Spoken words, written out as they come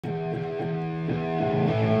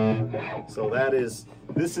So that is,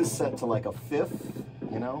 this is set to like a fifth,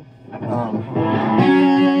 you know? And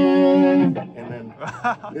then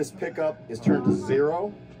this pickup is turned to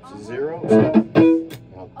zero. So zero.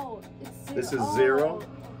 So, this is zero,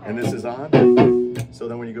 and this is on. So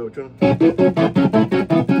then when you go to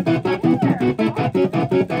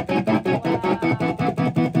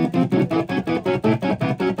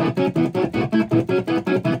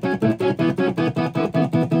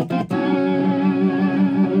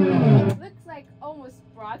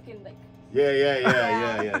yeah.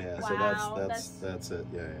 Wow, So that's it.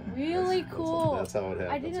 Yeah. Really cool. That's how it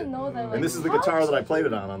happens. I didn't know that. Like, and this is the guitar that I played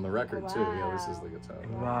it on the record too. Yeah, this is the guitar.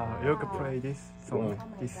 Wow, you can play this song.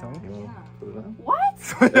 This song. You want to put it on? What?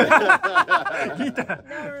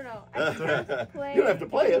 Guitar. No. I can't play. You don't have to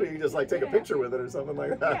play it. You can just like take a picture with it or something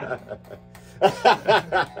like that.